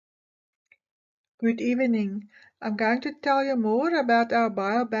Good evening. I'm going to tell you more about our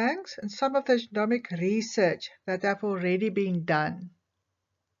biobanks and some of the genomic research that have already been done.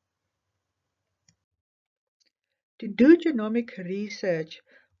 To do genomic research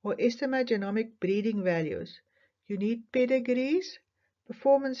or estimate genomic breeding values, you need pedigrees,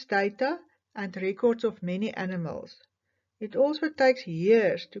 performance data, and records of many animals. It also takes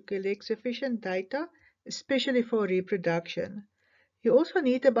years to collect sufficient data, especially for reproduction. You also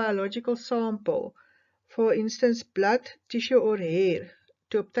need a biological sample, for instance blood, tissue or hair,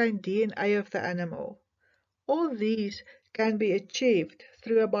 to obtain DNA of the animal. All these can be achieved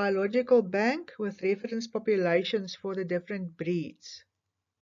through a biological bank with reference populations for the different breeds.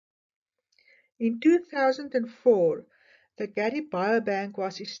 In 2004, the Gary Biobank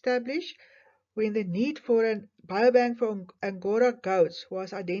was established when the need for a biobank for Angora goats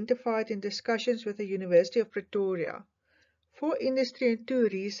was identified in discussions with the University of Pretoria. 4 industry and 2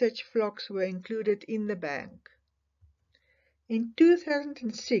 research flocks were included in the bank. In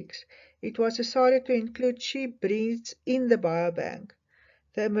 2006, it was decided to include sheep breeds in the biobank.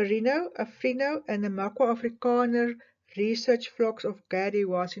 The Merino, Afrino and the Makwa Afrikaner research flocks of Gary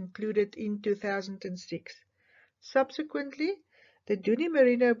was included in 2006. Subsequently, the Duni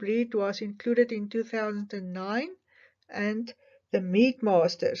Merino breed was included in 2009 and the Meat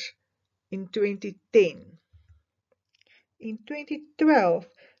Masters in 2010. In 2012,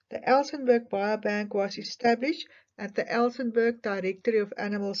 the Elsenburg Biobank was established at the Elsenburg Directory of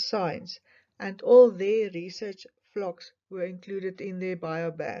Animal Science, and all their research flocks were included in their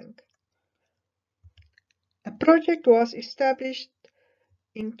biobank. A project was established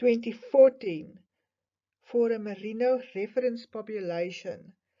in 2014 for a merino reference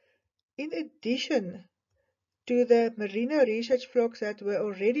population. In addition to the merino research flocks that were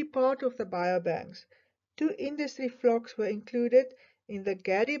already part of the biobanks, 2 industry flocks were included in the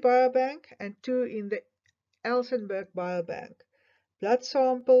Gary Biobank and 2 in the Elsenburg Biobank. Blood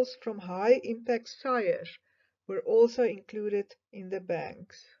samples from high-impact sires were also included in the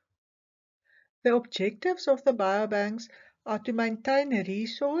banks. The objectives of the biobanks are to maintain a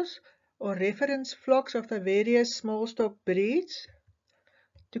resource or reference flocks of the various small stock breeds,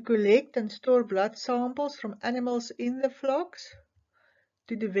 to collect and store blood samples from animals in the flocks,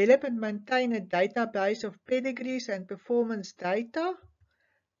 to develop and maintain a database of pedigrees and performance data,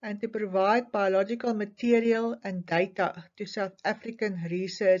 and to provide biological material and data to South African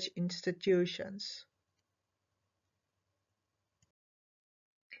research institutions.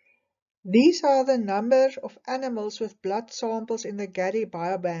 These are the number of animals with blood samples in the Gary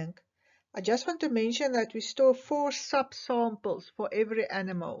Biobank. I just want to mention that we store 4 sub-samples for every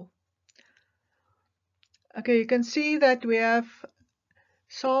animal. Okay, you can see that we have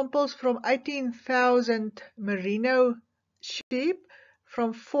samples from 18,000 merino sheep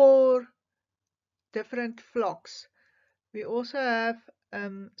from 4 different flocks. We also have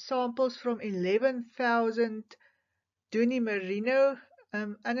samples from 11,000 Duni merino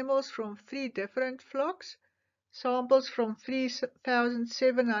animals from 3 different flocks, samples from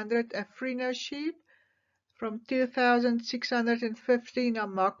 3,700 Afrino sheep, from 2,615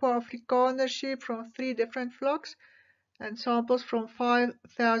 Makwa Afrikaner sheep from 3 different flocks, and samples from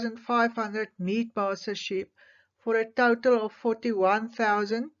 5,500 Meat Master sheep, for a total of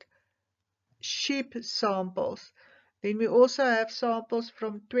 41,000 sheep samples. Then we also have samples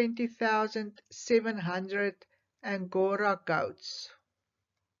from 20,700 Angora goats.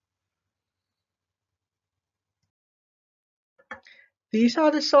 These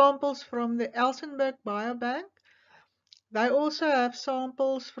are the samples from the Elsenburg Biobank. They also have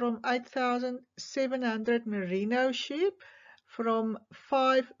samples from 8,700 merino sheep from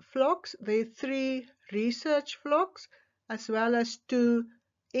 5 flocks. There are 3 research flocks as well as 2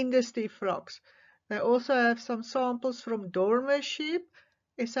 industry flocks. They also have some samples from Dormer sheep,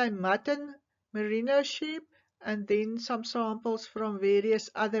 SA mutton, merino sheep, and then some samples from various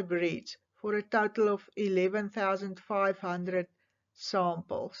other breeds for a total of 11,500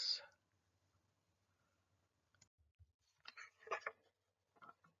 samples.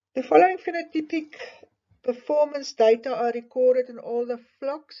 The following phenotypic performance data are recorded in all the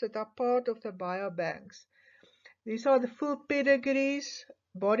flocks that are part of the biobanks. These are the full pedigrees,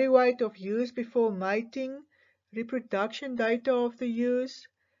 body weight of ewes before mating, reproduction data of the ewes,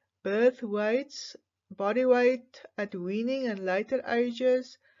 birth weights, body weight at weaning and later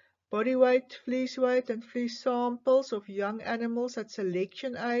ages, body weight, fleece weight and fleece samples of young animals at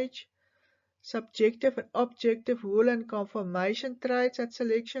selection age, subjective and objective wool and conformation traits at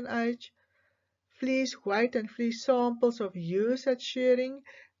selection age, fleece weight and fleece samples of ewes at shearing,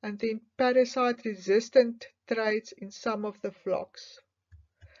 and then parasite resistant traits in some of the flocks.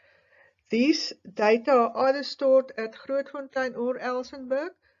 These data are either stored at Grootfontein or Elsenburg,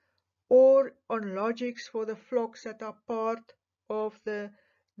 or on logics for the flocks that are part of the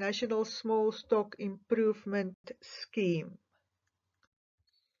National Small Stock Improvement Scheme.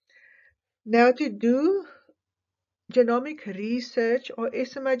 Now, to do genomic research or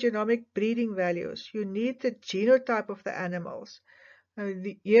estimate genomic breeding values, you need the genotype of the animals.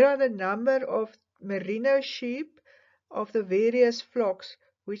 Here are the number of merino sheep of the various flocks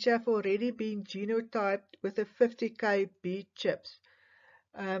which have already been genotyped with the 50K bead chips.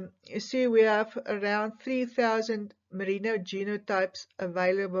 You see we have around 3,000 merino genotypes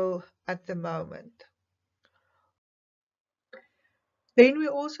available at the moment. Then we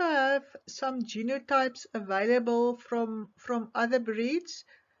also have some genotypes available from other breeds.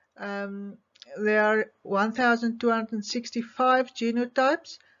 Um, there are 1,265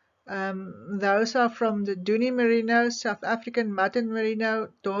 genotypes. Those are from the Dooney Merino, South African Mutton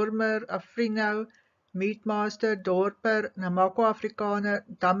Merino, Dormer, Afrino, Meatmaster, Dorper, Namakwa Afrikaner,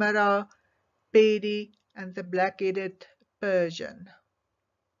 Damara, Pedi, and the black-headed Persian.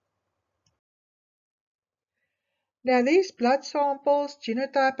 Now, these blood samples,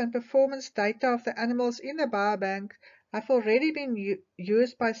 genotype, and performance data of the animals in the biobank have already been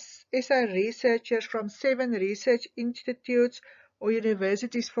used by SA researchers from 7 research institutes or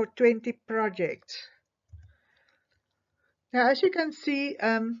universities for 20 projects. Now, as you can see,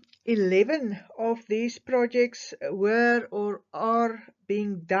 11 of these projects were or are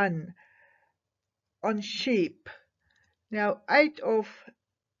being done on sheep. Now, 8 of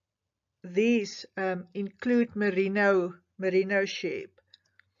these include merino sheep.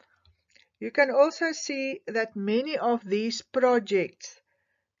 You can also see that many of these projects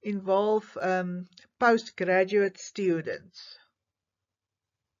involve postgraduate students.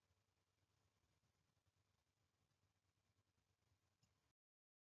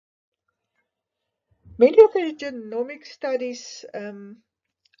 Many of the genomic studies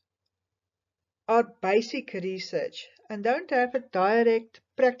are basic research and don't have a direct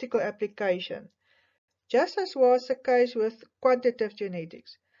practical application, just as was the case with quantitative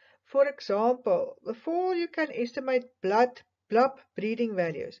genetics. For example, before you can estimate blood breeding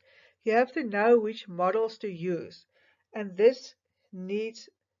values, you have to know which models to use, and this needs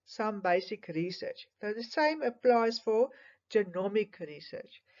some basic research. Now, the same applies for genomic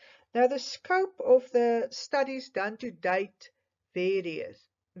research. Now, the scope of the studies done to date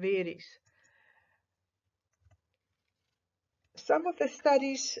varies. Some of the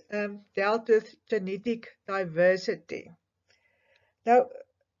studies dealt with genetic diversity. Now,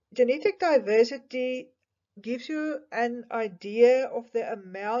 genetic diversity gives you an idea of the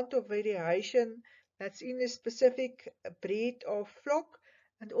amount of variation that's in a specific breed or flock,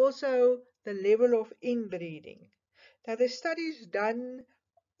 and also the level of inbreeding. Now, the studies done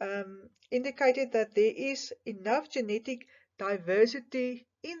indicated that there is enough genetic diversity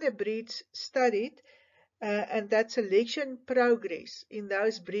in the breeds studied, and that selection progress in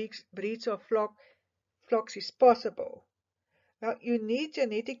those breeds or flocks is possible. Now, you need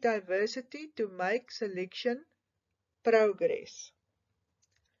genetic diversity to make selection progress.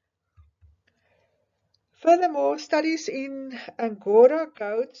 Furthermore, studies in Angora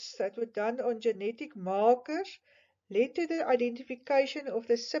goats that were done on genetic markers led to the identification of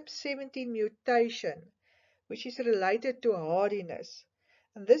the CYP17 mutation, which is related to hardiness.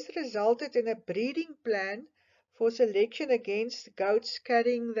 And this resulted in a breeding plan for selection against goats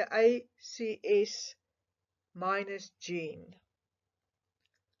carrying the ACS- gene.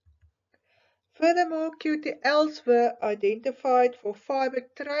 Furthermore, QTLs were identified for fiber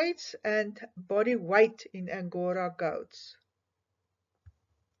traits and body weight in Angora goats.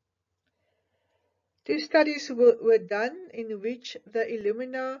 2 studies were done in which the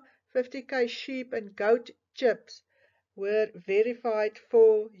Illumina 50K sheep and goat chips were verified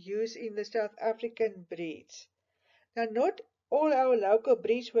for use in the South African breeds. Now, not all our local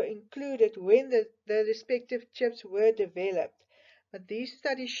breeds were included when the respective chips were developed, but these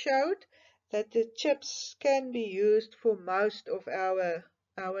studies showed that the chips can be used for most of our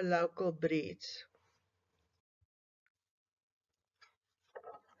local breeds.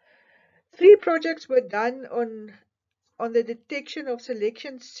 3 projects were done on the detection of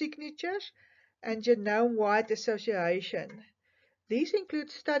selection signatures and genome-wide association. These include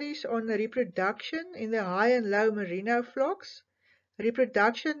studies on reproduction in the high and low merino flocks,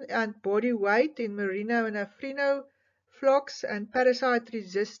 reproduction and body weight in merino and afrino flocks, and parasite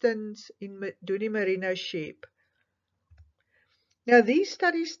resistance in Dooney merino sheep. Now, these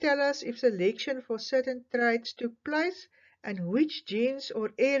studies tell us if selection for certain traits took place and which genes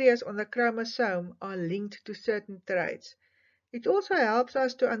or areas on the chromosome are linked to certain traits. It also helps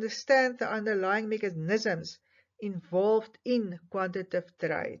us to understand the underlying mechanisms involved in quantitative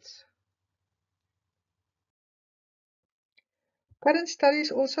traits. Current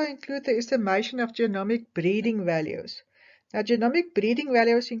studies also include the estimation of genomic breeding values. Now, genomic breeding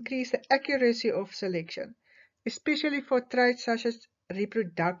values increase the accuracy of selection, especially for traits such as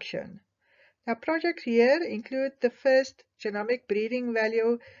reproduction. Now, projects here include the first genomic breeding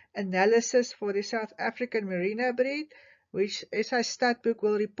value analysis for the South African Merino breed, which SI Statboek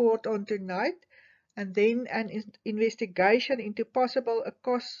will report on tonight, and then an investigation into possible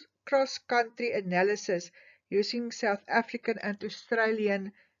cross-country analysis using South African and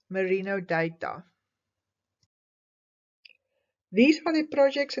Australian Merino data. These are the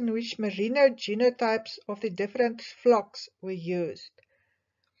projects in which Merino genotypes of the different flocks were used.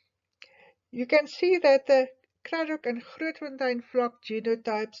 You can see that the Cradock and Grootfontein flock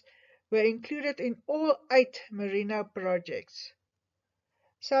genotypes were included in all 8 Merino projects.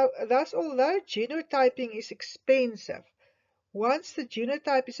 So thus, although genotyping is expensive, once the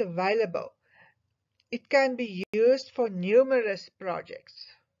genotype is available, it can be used for numerous projects.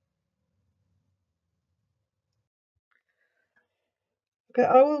 Okay,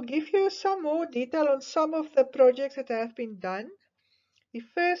 I will give you some more detail on some of the projects that have been done. The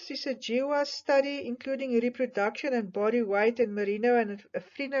first is a GWAS study including reproduction and body weight in Merino and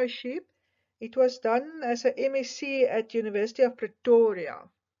Afrino sheep. It was done as a MSc at University of Pretoria.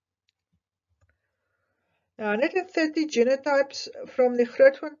 Now, 130 genotypes from the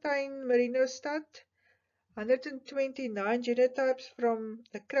Grootfontein Merino stud, 129 genotypes from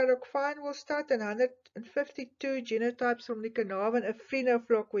the Cradock Finewall stud, and 152 genotypes from the Carnarvon Afrino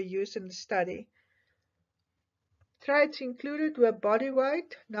flock were used in the study. Traits included were body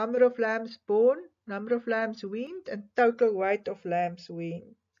weight, number of lambs born, number of lambs weaned, and total weight of lambs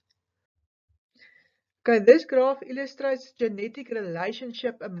weaned. Okay, this graph illustrates genetic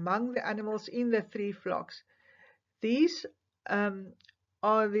relationship among the animals in the 3 flocks. These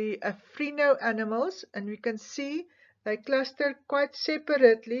are the Afrino animals, and we can see they cluster quite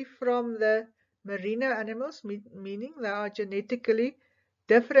separately from the Merino animals, meaning they are genetically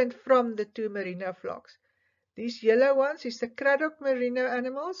different from the 2 Merino flocks. These yellow ones is the Cradock Merino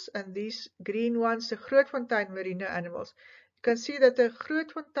animals, and these green ones the Grootfontein Merino animals. You can see that the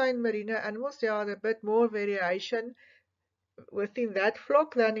Grootfontein Merino animals, there are a bit more variation within that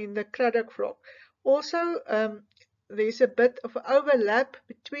flock than in the Cradock flock. Also, there's a bit of overlap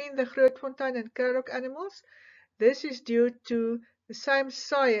between the Grootfontein and Cradock animals. This is due to the same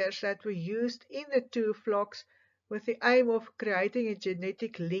sires that were used in the 2 flocks with the aim of creating a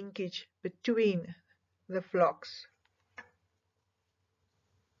genetic linkage between the flocks.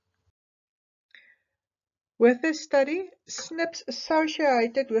 With this study, SNPs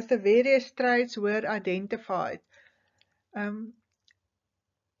associated with the various traits were identified.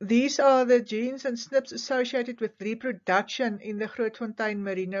 These are the genes and SNPs associated with reproduction in the Grootfontein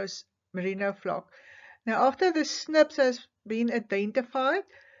Merino flock. Now, after the SNPs has been identified,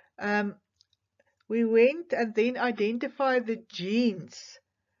 we went and then identified the genes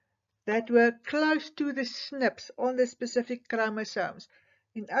that were close to the SNPs on the specific chromosomes.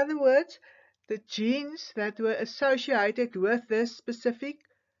 In other words, the genes that were associated with this specific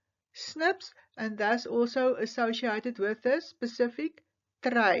SNPs and thus also associated with the specific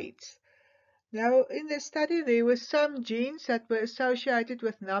traits. Now, in the study, there were some genes that were associated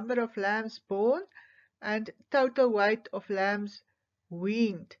with number of lambs born and total weight of lambs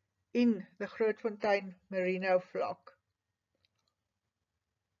weaned in the Grootfontein Merino flock.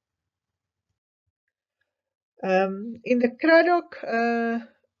 In the Cradock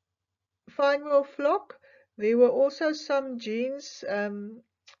Finewall flock, there were also some genes,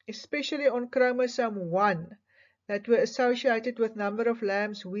 especially on chromosome 1, that were associated with number of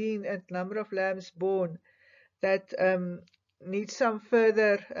lambs weaned and number of lambs born that need some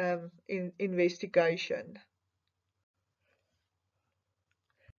further investigation.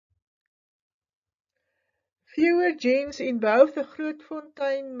 Fewer genes in both the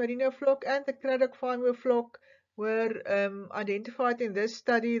Grootfontein Merino flock and the Cradock Finewall flock were identified in this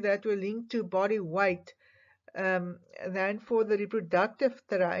study that were linked to body weight than for the reproductive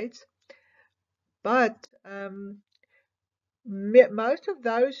traits. But most of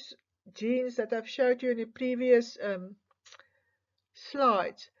those genes that I've showed you in the previous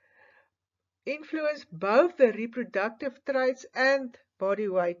slides influence both the reproductive traits and body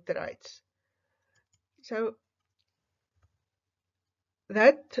weight traits. So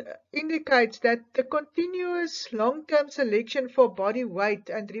that indicates that the continuous long-term selection for body weight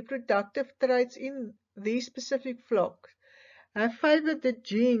and reproductive traits in these specific flocks have favored the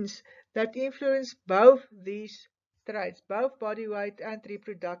genes that influence both these traits, both body weight and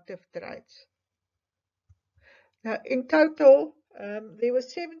reproductive traits. Now, in total, there were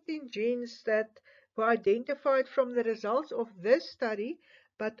 17 genes that were identified from the results of this study,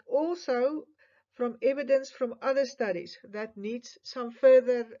 but also from evidence from other studies that needs some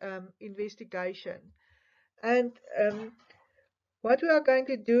further investigation. And what we are going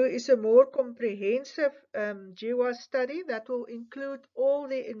to do is a more comprehensive GWAS study that will include all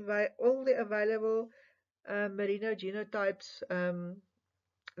the available merino genotypes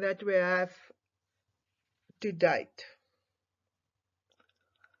that we have to date.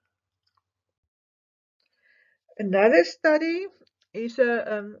 Another study is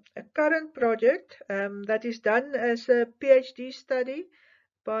a current project that is done as a PhD study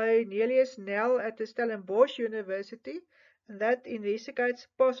by Neelius Nel at the Stellenbosch University, and that investigates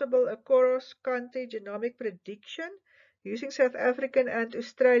possible across-country genomic prediction using South African and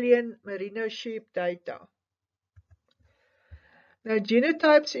Australian merino sheep data. Now,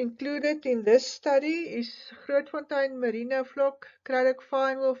 genotypes included in this study is Grootfontein merino flock, Cradock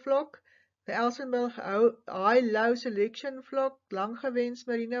finewheel flock, the Elsenburg high-low selection flock, Langewens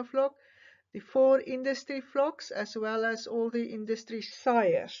merino flock, the 4 industry flocks, as well as all the industry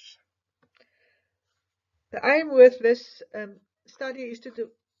sires. The aim with this study is to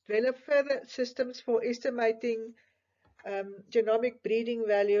develop further systems for estimating genomic breeding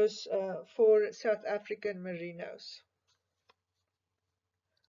values for South African merinos.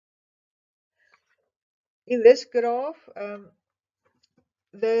 In this graph,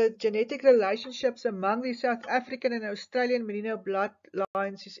 the genetic relationships among the South African and Australian merino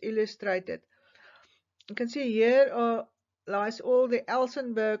bloodlines is illustrated. You can see here lies all the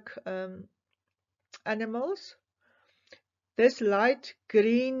Elsenburg animals. This light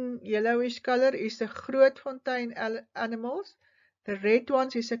green yellowish color is the Grootfontein animals. The red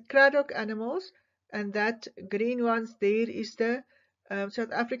ones is the Cradock animals, and that green ones there is the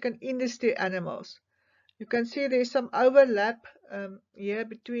South African industry animals. You can see there is some overlap here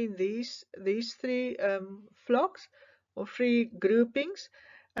between these three flocks or three groupings,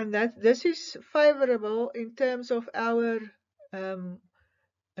 and that this is favorable in terms of our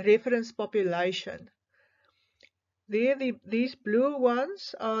reference population. There, these blue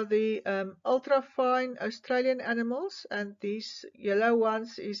ones are the ultra-fine Australian animals, and these yellow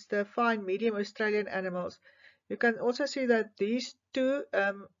ones is the fine medium Australian animals. You can also see that these two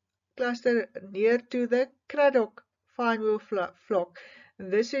cluster near to the Cradock finewheel flock.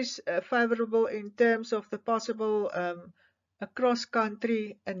 This is favorable in terms of the possible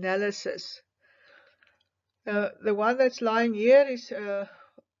cross-country analysis. The one that's lying here is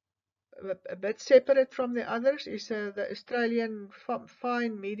a bit separate from the others, is the Australian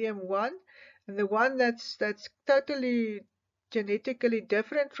fine medium one, and the one that's totally genetically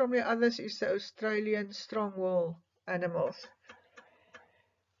different from the others is the Australian strong wool animals.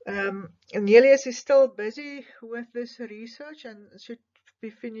 Neelius is still busy with this research and should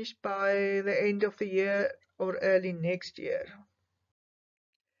be finished by the end of the year or early next year.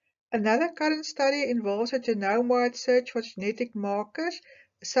 Another current study involves a genome-wide search for genetic markers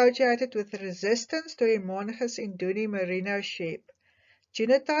associated with resistance to Hemonegus induni merino sheep.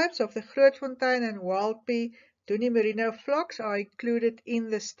 Genotypes of the Grootfontein and Walpi Duni merino flocks are included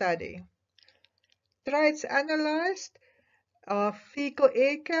in the study. Traits analyzed are fecal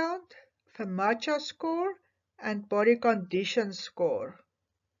air count, FAMACHA score, and body condition score.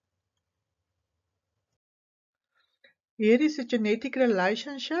 Here is a genetic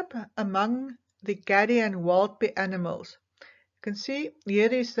relationship among the Gaddy and Walpi animals. You can see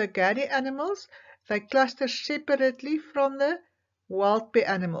here is the Gaddy animals. They cluster separately from the Walpi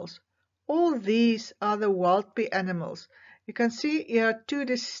animals. All these are the Walpi animals. You can see here are two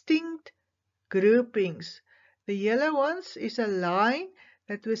distinct groupings. The yellow ones is a line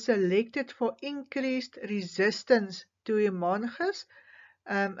that was selected for increased resistance to Hemonegus,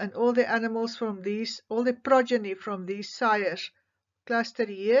 and all the animals from these, all the progeny from these sires cluster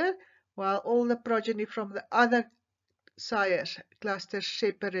here, while all the progeny from the other sires cluster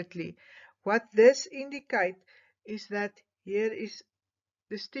separately. What this indicates is that here is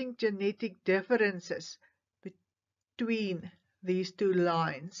distinct genetic differences between these two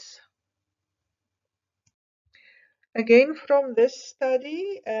lines. Again, from this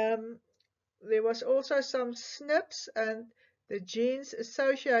study, there was also some SNPs, and the genes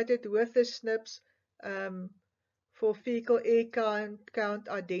associated with the SNPs for fecal air count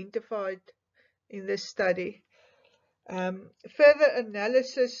identified in this study. Further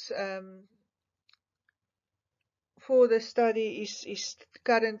analysis for the study is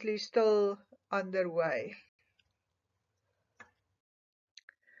currently still underway.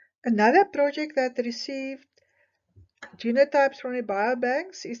 Another project that received Genotypes from the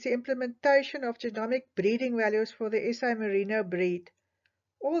biobanks is the implementation of genomic breeding values for the SA Merino breed.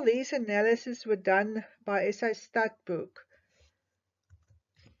 All these analyses were done by SA Studbook.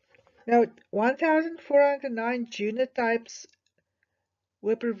 Now, 1,409 genotypes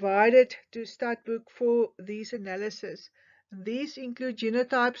were provided to Studbook for these analyses. These include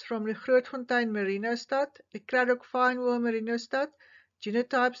genotypes from the Grootfontein Merino stud, the Craddock Fine-Wool Merino stud,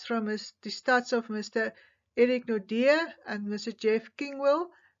 genotypes from the studs of Mr. Eric Nordea and Mr. Jeff Kingwell,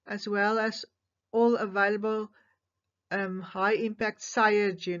 as well as all available high-impact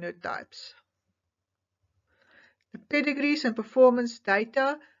sire genotypes. The pedigrees and performance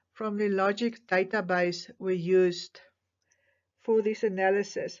data from the Logic database were used for this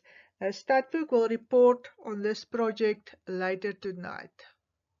analysis. Studbook will report on this project later tonight.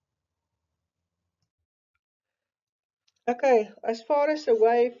 Okay, as far as the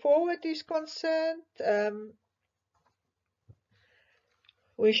way forward is concerned,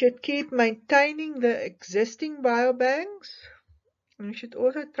 we should keep maintaining the existing biobanks. We should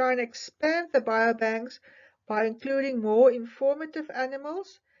also try and expand the biobanks by including more informative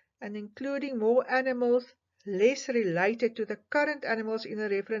animals and including more animals less related to the current animals in the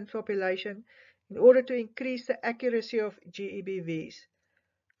reference population in order to increase the accuracy of GEBVs.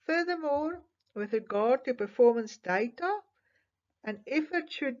 Furthermore, with regard to performance data, an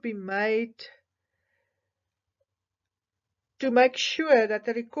effort should be made to make sure that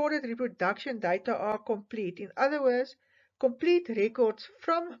the recorded reproduction data are complete. In other words, complete records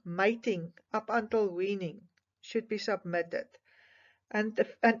from mating up until weaning should be submitted. And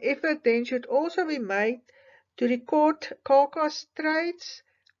an effort then should also be made to record carcass traits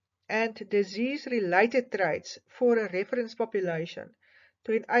and disease-related traits for a reference population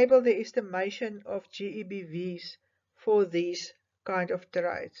to enable the estimation of GEBVs for these kind of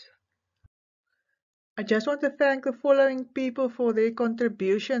traits. I just want to thank the following people for their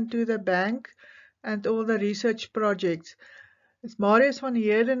contribution to the bank and all the research projects. It's Marius van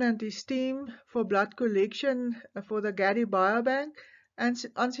Heerden and his team for blood collection for the Gary Biobank, and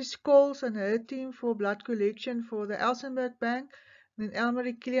Ansie Scholes and her team for blood collection for the Elsenburg Bank, and then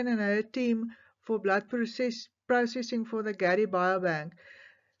Elmarie Killian and her team for blood processing for the Gary Biobank.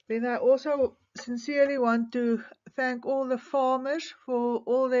 Then I also sincerely want to thank all the farmers for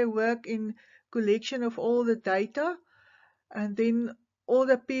all their work in collection of all the data, and then all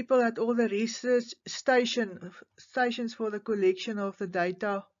the people at all the research stations for the collection of the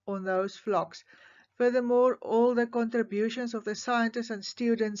data on those flocks. Furthermore, all the contributions of the scientists and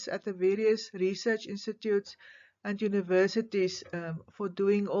students at the various research institutes and universities for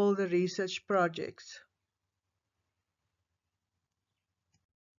doing all the research projects.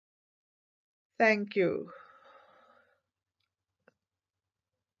 Thank you.